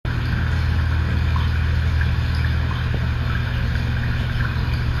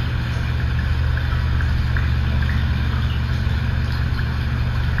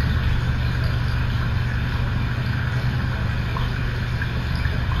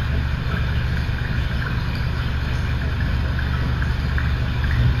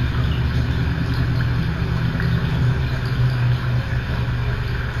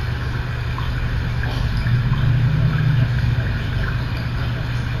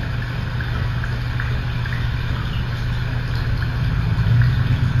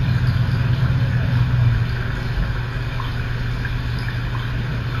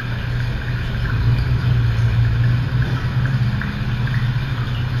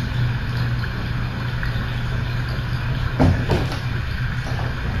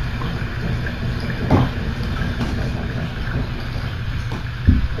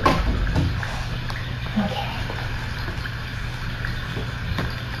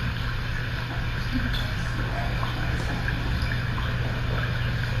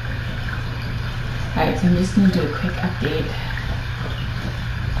Alright, so I'm just going to do a quick update.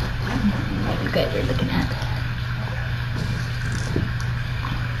 What you guys are looking at.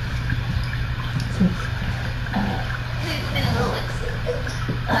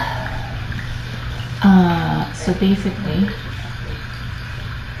 So basically,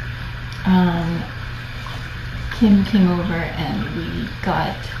 Kim came over and we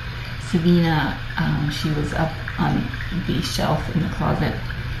got Savina. She was up on the shelf in the closet,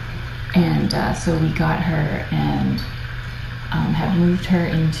 and so we got her and have moved her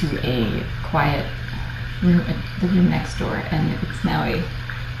into a quiet room, the room next door, and it's now a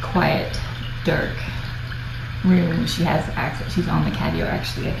quiet, dark room. She has access. She's on the catio.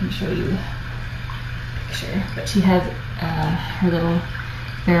 Actually, I can show you the picture. But she has her little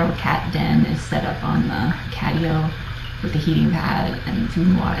feral cat den is set up on the catio with the heating pad and food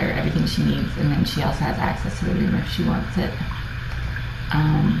and water, everything she needs, and then she also has access to the room if she wants it.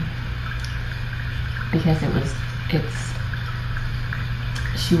 Because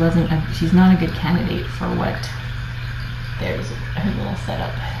she's not a good candidate for what, there's her little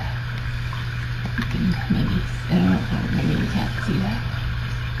setup. You can maybe, I don't know, maybe you can't see that.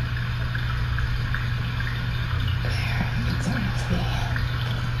 There, you can sort of see.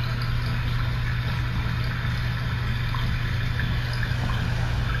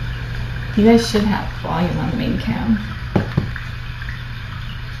 You guys should have volume on the main cam.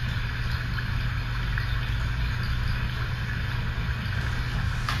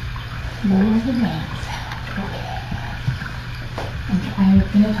 Lower the main sound. Okay. I'm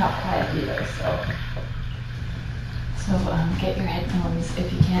going to talk quietly though, so get your headphones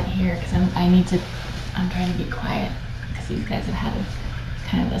if you can't hear, because I'm trying to be quiet because these guys have had a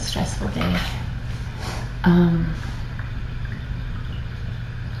kind of a stressful day.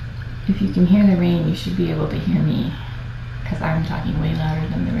 If you can hear the rain, you should be able to hear me, because I'm talking way louder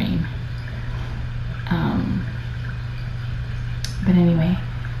than the rain. But anyway,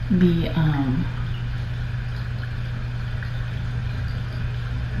 I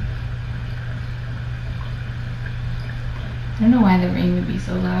don't know why the rain would be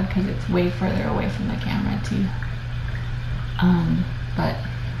so loud, because it's way further away from the camera too. But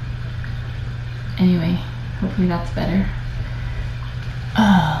anyway, hopefully that's better.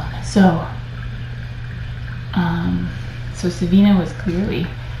 So Savina was clearly,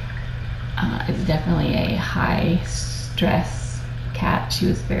 it's definitely a high stress cat. She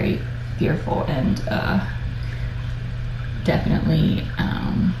was very fearful and definitely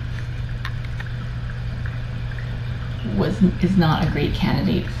is not a great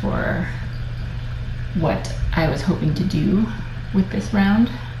candidate for what I was hoping to do with this round.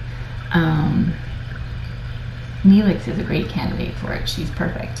 Neelix is a great candidate for it. She's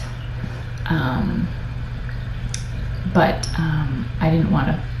perfect. But I didn't want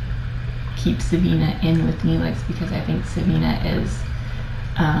to keep Savina in with Neelix, because I think Savina is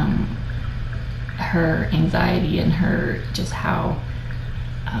her anxiety and her just how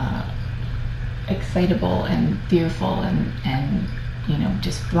excitable and fearful and you know,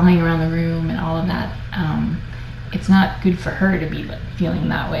 just flying around the room and all of that. It's not good for her to be feeling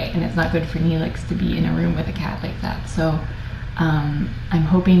that way, and it's not good for Neelix to be in a room with a cat like that. So I'm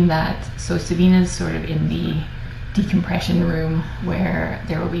hoping that, so Savina's sort of in the decompression room where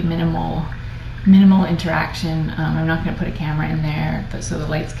there will be minimal interaction. I'm not going to put a camera in there, so the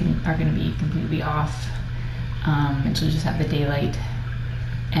lights are going to be completely off, and she'll just have the daylight,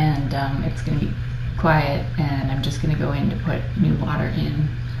 and it's going to be quiet, and I'm just going to go in to put new water in.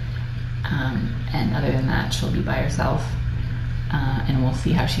 And other than that, she'll be by herself, and we'll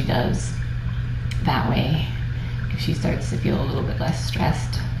see how she does that way, if she starts to feel a little bit less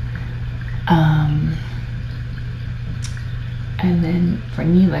stressed. And then for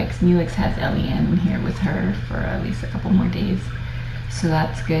Neelix has Eliane in here with her for at least a couple more days, so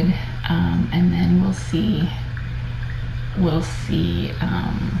that's good. And then we'll see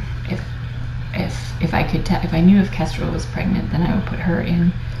if I knew if Kestrel was pregnant, then I would put her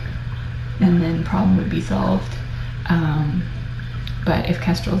in, and then problem would be solved. But if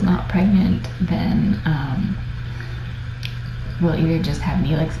Kestrel's not pregnant, then we'll either just have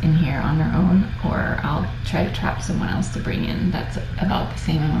Neelix in here on her own, or I'll try to trap someone else to bring in that's about the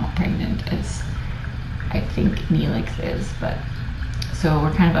same amount pregnant as I think Neelix is. But so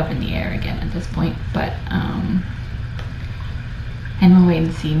we're kind of up in the air again at this point. But and we'll wait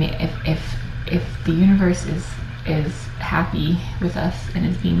and see if the universe is happy with us and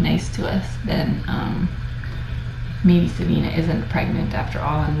is being nice to us, then maybe Savina isn't pregnant after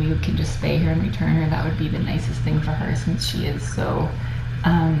all, and we can just spay her and return her. That would be the nicest thing for her, since she is so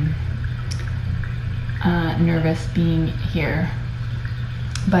nervous being here,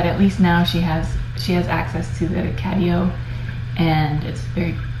 but at least now she has access to the catio, and it's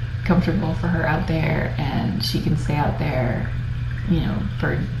very comfortable for her out there, and she can stay out there, you know,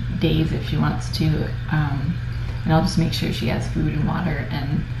 for days if she wants to. And I'll just make sure she has food and water.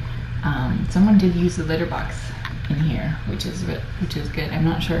 And someone did use the litter box in here, which is good. I'm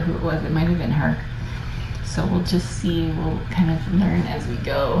not sure who it was. It might have been her. So we'll just see. We'll kind of learn as we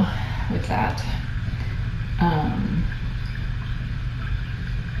go with that.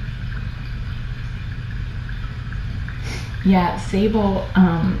 Yeah, Sable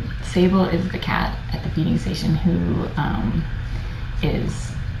is the cat at the feeding station who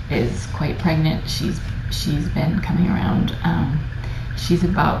is quite pregnant. She's been coming around. She's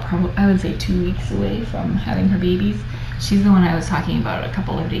about, probably, I would say, 2 weeks away from having her babies. She's the one I was talking about a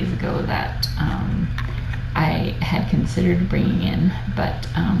couple of days ago that I had considered bringing in, but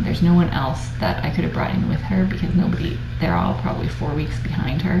there's no one else that I could have brought in with her because they're all probably 4 weeks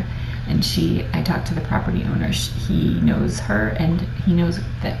behind her. And I talked to the property owner. He knows her, and he knows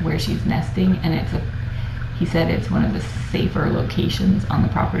that where she's nesting, and he said it's one of the safer locations on the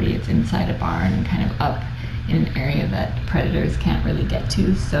property. It's inside a barn and kind of up in an area that predators can't really get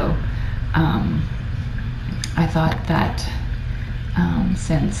to. So I thought that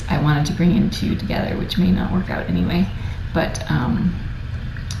since I wanted to bring in 2 together, which may not work out anyway, but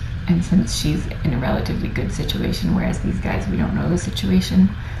and since she's in a relatively good situation, whereas these guys, we don't know the situation,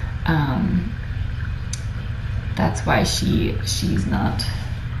 that's why she's not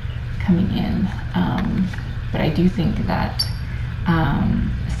coming in. But I do think that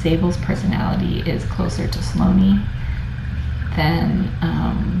Sable's personality is closer to Sloane than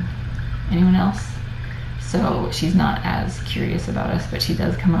anyone else. So she's not as curious about us, but she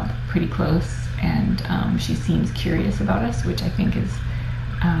does come up pretty close, and she seems curious about us, which I think is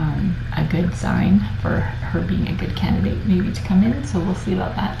a good sign for her being a good candidate maybe to come in. So we'll see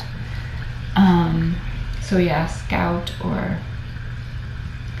about that. So yeah, Scout, or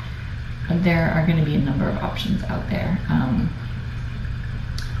there are going to be a number of options out there.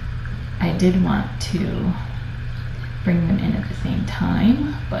 I did want to bring them in at the same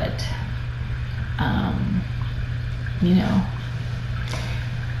time, but you know,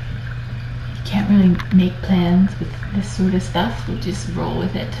 you can't really make plans with this sort of stuff. We'll just roll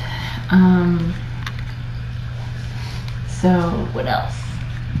with it. So what else?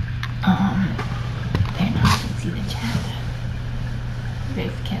 There, now I can see the chat. You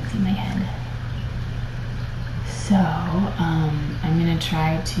guys can't see my head. So I'm gonna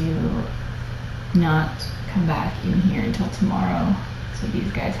try to not come back in here until tomorrow, so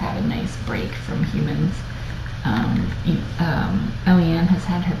these guys have a nice break from humans. Eliane has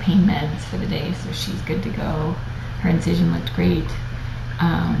had her pain meds for the day, so she's good to go. Her incision looked great.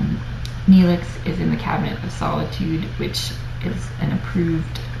 Neelix is in the Cabinet of Solitude, which is an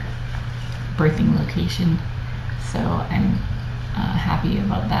approved birthing location, so I'm happy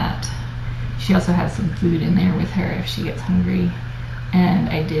about that. She also has some food in there with her if she gets hungry, and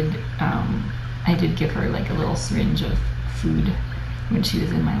I did give her like a little syringe of food when she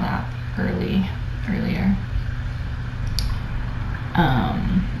was in my lap earlier.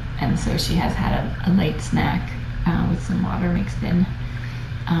 And so she has had a light snack with some water mixed in,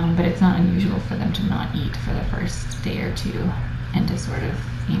 but it's not unusual for them to not eat for the first day or two and to sort of,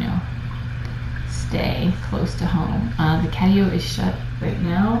 you know, stay close to home. The catio is shut right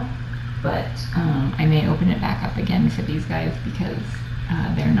now, but I may open it back up again for these guys because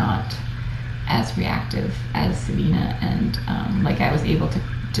they're not as reactive as Savina, and like I was able to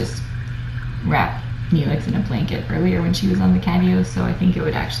just wrap Neelix in a blanket earlier when she was on the catio, so I think it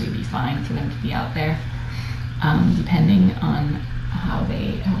would actually be fine for them to be out there, depending on how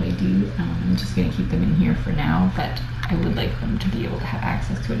they do. I'm just going to keep them in here for now, but I would like them to be able to have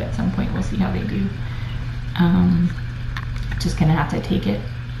access to it at some point. We'll see how they do. Just going to have to take it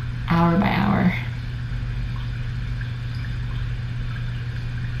hour by hour.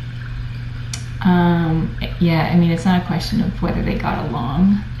 Yeah, I mean, it's not a question of whether they got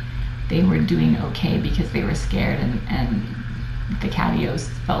along. They were doing okay because they were scared, and the catios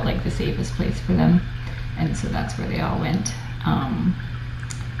felt like the safest place for them, and so that's where they all went.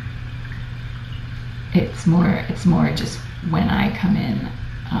 It's more just when I come in,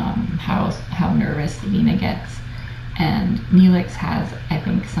 how nervous Savina gets, and Neelix has, I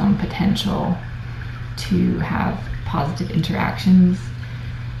think, some potential to have positive interactions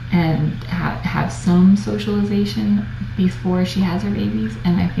and have some socialization before she has her babies,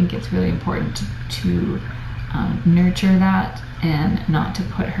 and I think it's really important to nurture that and not to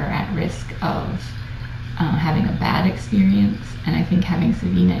put her at risk of having a bad experience. And I think having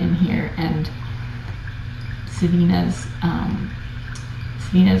Savina in here and Savina's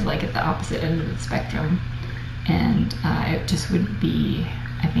like at the opposite end of the spectrum, and it just would be,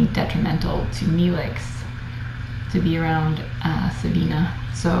 I think, detrimental to Neelix to be around Savina.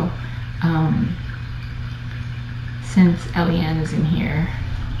 So since Eliane is in here,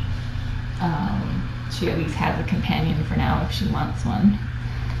 she at least has a companion for now if she wants one.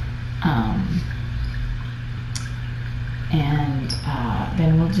 And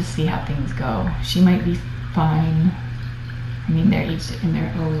then we'll just see how things go. She might be fine. I mean, they're each in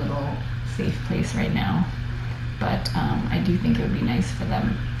their own little safe place right now, but I do think it would be nice for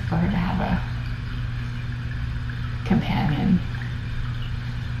her to have a companion.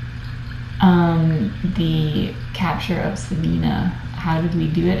 The capture of Savina, how did we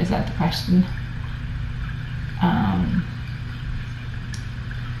do it? Is that the question?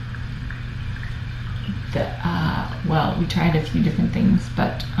 Well, we tried a few different things,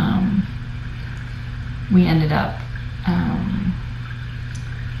 but we ended up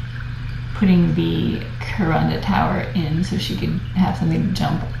putting the Corunda tower in so she could have something to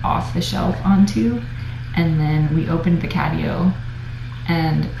jump off the shelf onto, and then we opened the catio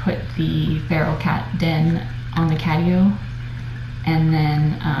and put the feral cat den on the catio, and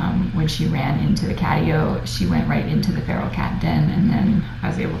then when she ran into the catio, she went right into the feral cat den, and then I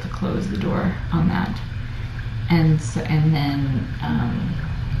was able to close the door on that. And so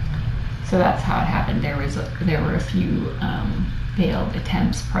that's how it happened. There were a few failed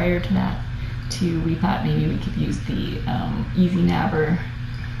attempts prior to that. We thought maybe we could use the easy nabber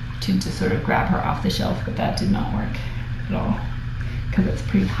to just sort of grab her off the shelf, but that did not work at all because it's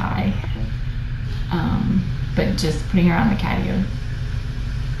pretty high. But just putting her on the catio.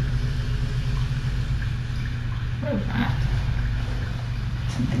 What is that?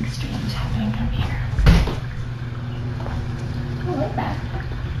 Something strange happening from here. I like that.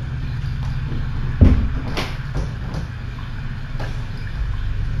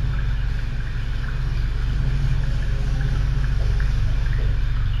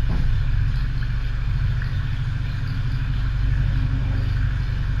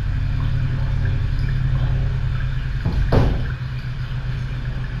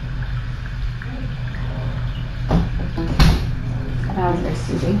 That was very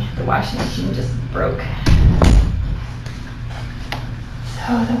soothing. The washing machine just broke.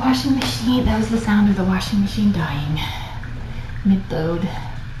 So the washing machine, that was the sound of the washing machine dying mid-load.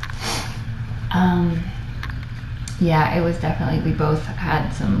 Yeah, it was definitely, we both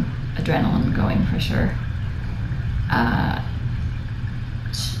had some adrenaline going for sure.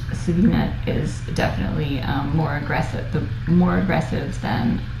 Savina is definitely more aggressive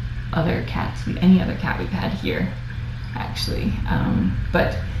than any other cat we've had here, actually.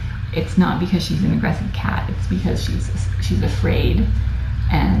 But it's not because she's an aggressive cat, it's because she's afraid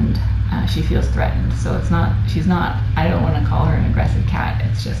and she feels threatened. So I don't want to call her an aggressive cat,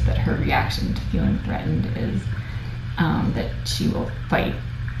 it's just that her reaction to feeling threatened is that she will fight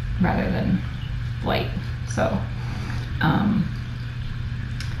rather than flight. So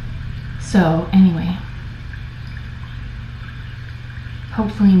anyway,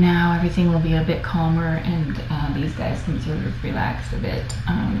 hopefully now everything will be a bit calmer and these guys can sort of relax a bit.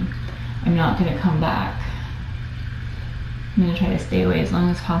 I'm not going to come back. I'm going to try to stay away as long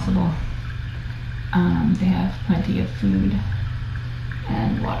as possible. They have plenty of food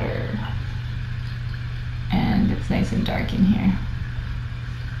and water, and it's nice and dark in here.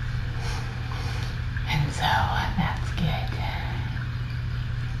 And so that's good.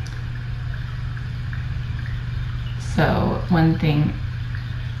 So one thing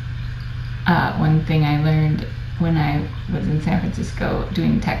I learned when I was in San Francisco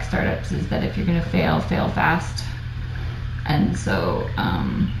doing tech startups is that if you're going to fail fast. And so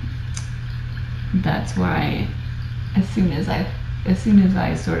that's why as soon as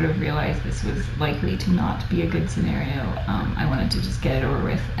I sort of realized this was likely to not be a good scenario, I wanted to just get it over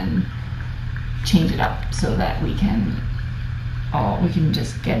with and change it up so that we can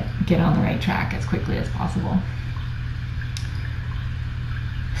just get on the right track as quickly as possible.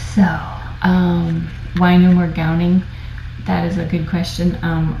 So, why no more gowning? That is a good question.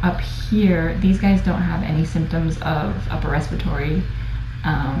 Up here, these guys don't have any symptoms of upper respiratory.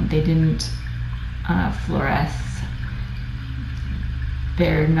 They didn't fluoresce.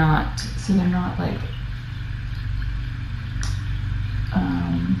 They're not like,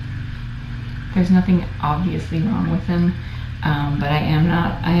 there's nothing obviously wrong with them. But I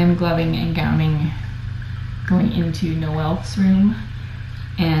am gloving and gowning going into Noelle's room.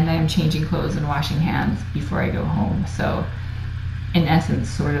 And I'm changing clothes and washing hands before I go home. So, in essence,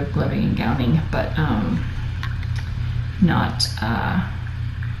 sort of gloving and gowning, but not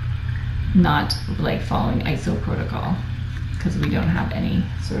not like following ISO protocol, because we don't have any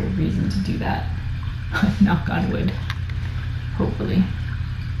sort of reason to do that. Knock on wood, hopefully.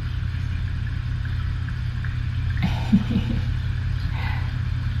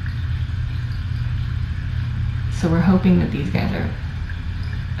 So we're hoping that these guys are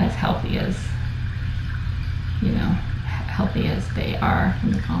as healthy as, you know, healthy as they are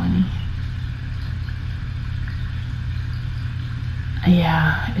from the colony.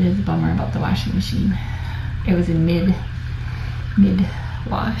 Yeah, it is a bummer about the washing machine. It was in mid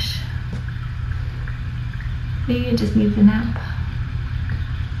wash. Maybe it just needs a nap.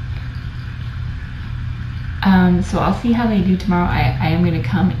 So I'll see how they do tomorrow. I am going to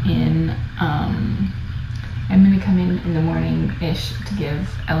come in. I'm going to come in the morning-ish to give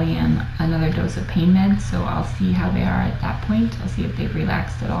Eliane another dose of pain meds. So I'll see how they are at that point. I'll see if they've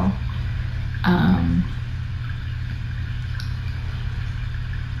relaxed at all.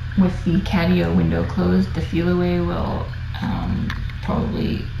 With the catio window closed, the feel away will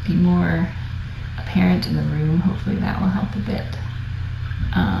probably be more apparent in the room. Hopefully that will help a bit.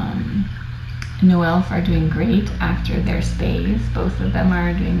 Noelle are doing great after their spays. Both of them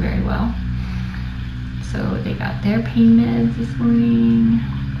are doing very well. So they got their pain meds this morning.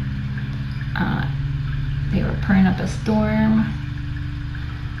 They were purring up a storm.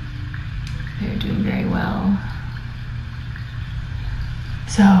 They're doing very well.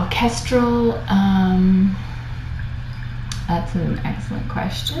 So Kestrel, that's an excellent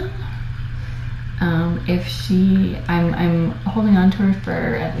question. I'm holding on to her for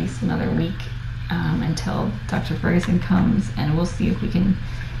at least another week until Dr. Ferguson comes, and we'll see if we can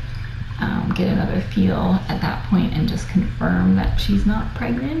get another feel at that point and just confirm that she's not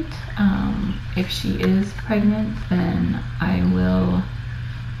pregnant. If she is pregnant, then I will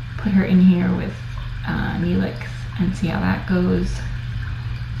put her in here with Neelix and see how that goes,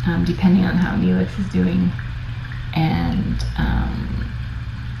 depending on how Neelix is doing. And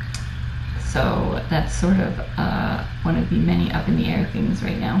so that's sort of one of the many up in the air things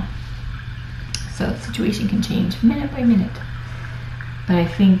right now. So the situation can change minute by minute. But I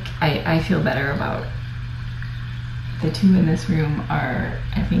think I feel better about the two in this room are,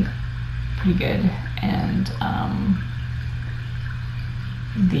 I think, pretty good. And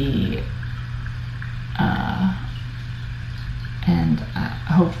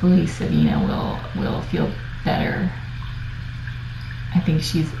hopefully Savina will feel better. I think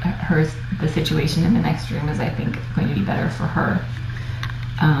the situation in the next room is, I think, going to be better for her.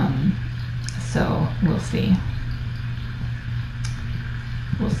 So we'll see.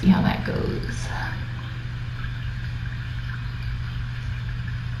 We'll see how that goes.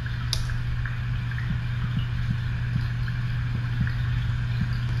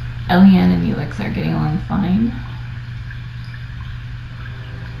 Eliane and Neelix are getting along fine.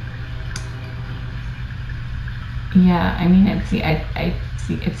 Yeah, I mean, I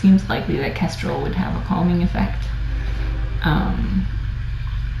see. It seems likely that Kestrel would have a calming effect.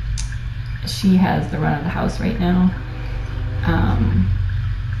 She has the run of the house right now.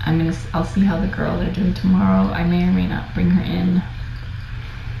 I'll see how the girls are doing tomorrow. I may or may not bring her in.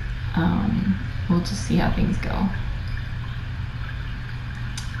 We'll just see how things go.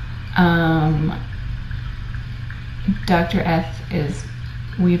 Dr. F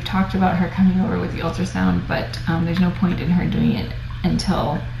we've talked about her coming over with the ultrasound, but there's no point in her doing it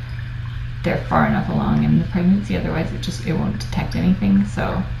until they're far enough along in the pregnancy. Otherwise it won't detect anything.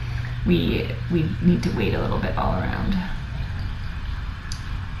 So we need to wait a little bit all around.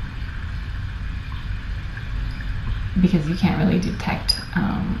 Because you can't really detect,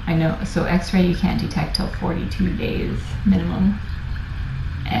 I know, so X-ray you can't detect till 42 days minimum.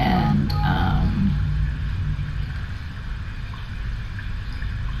 And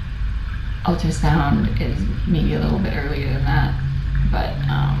ultrasound is maybe a little bit earlier than that, but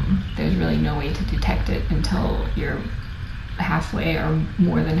there's really no way to detect it until you're halfway or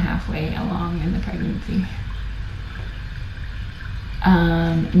more than halfway along in the pregnancy.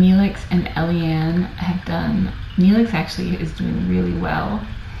 Neelix and Eliane Neelix actually is doing really well.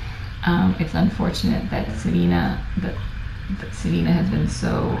 It's unfortunate that Savina has been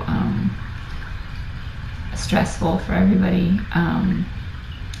so stressful for everybody.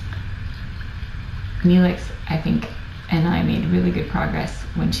 Neelix, I think, and I made really good progress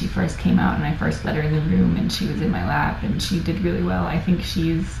when she first came out, and I first let her in the room and she was in my lap, and she did really well. I think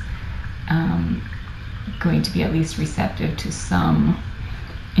she's going to be at least receptive to some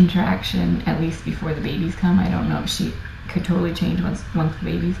interaction, at least before the babies come. I don't know if she could totally change once the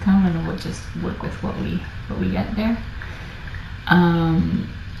babies come, and we'll just work with what we get there.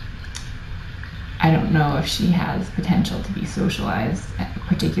 I don't know if she has potential to be socialized,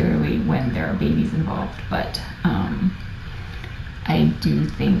 particularly when there are babies involved, but I do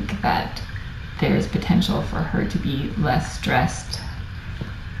think that there's potential for her to be less stressed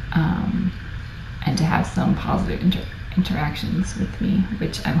and to have some positive interactions with me,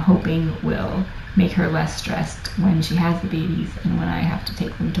 which I'm hoping will make her less stressed when she has the babies and when I have to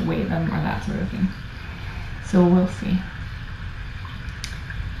take them to weigh them or that sort of thing. So we'll see.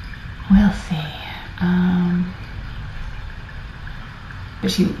 We'll see.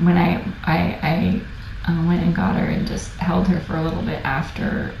 But when I went and got her and just held her for a little bit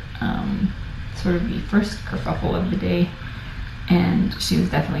after sort of the first kerfuffle of the day, and she was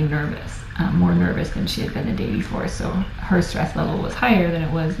definitely nervous, more nervous than she had been the day before, so her stress level was higher than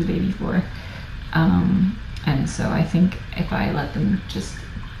it was the day before. And so I think if I let them just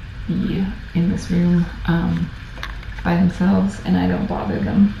be in this room by themselves and I don't bother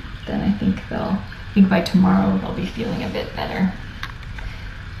them, then I think by tomorrow they'll be feeling a bit better.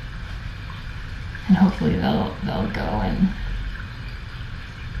 And hopefully they'll go and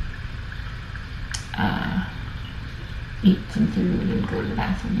eat some food and go to the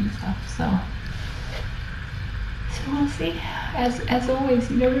bathroom and stuff. So we'll see. As always,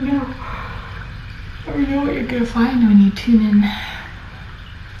 you never know. You never know what you're gonna find when you tune in.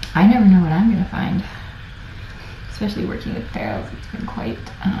 I never know what I'm gonna find. Especially working with ferals, it's been quite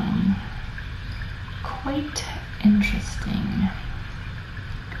interesting.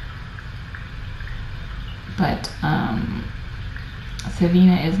 But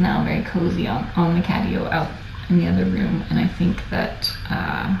Savina is now very cozy on the catio out in the other room, and I think that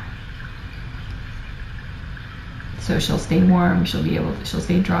so she'll stay warm, she'll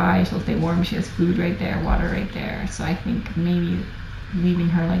stay dry, she'll stay warm, she has food right there, water right there, so I think maybe leaving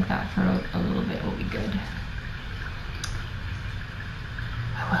her like that for a little bit will be good.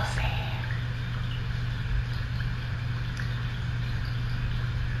 But we'll see.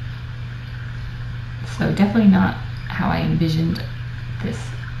 So definitely not how I envisioned this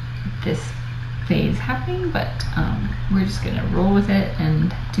phase happening, but we're just gonna roll with it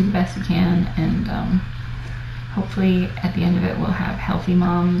and do the best we can, and hopefully at the end of it we'll have healthy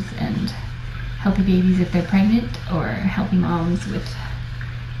moms and healthy babies if they're pregnant, or healthy moms with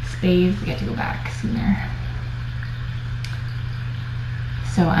spays that get to go back sooner.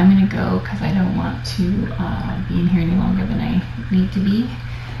 So I'm gonna go because I don't want to be in here any longer than I need to be.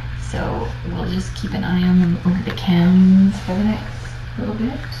 So we'll just keep an eye on them over the cans for the next little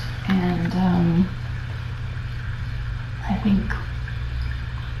bit, and I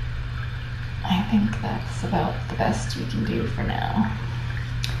think that's about the best we can do for now.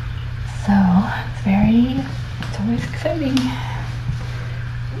 So it's always exciting.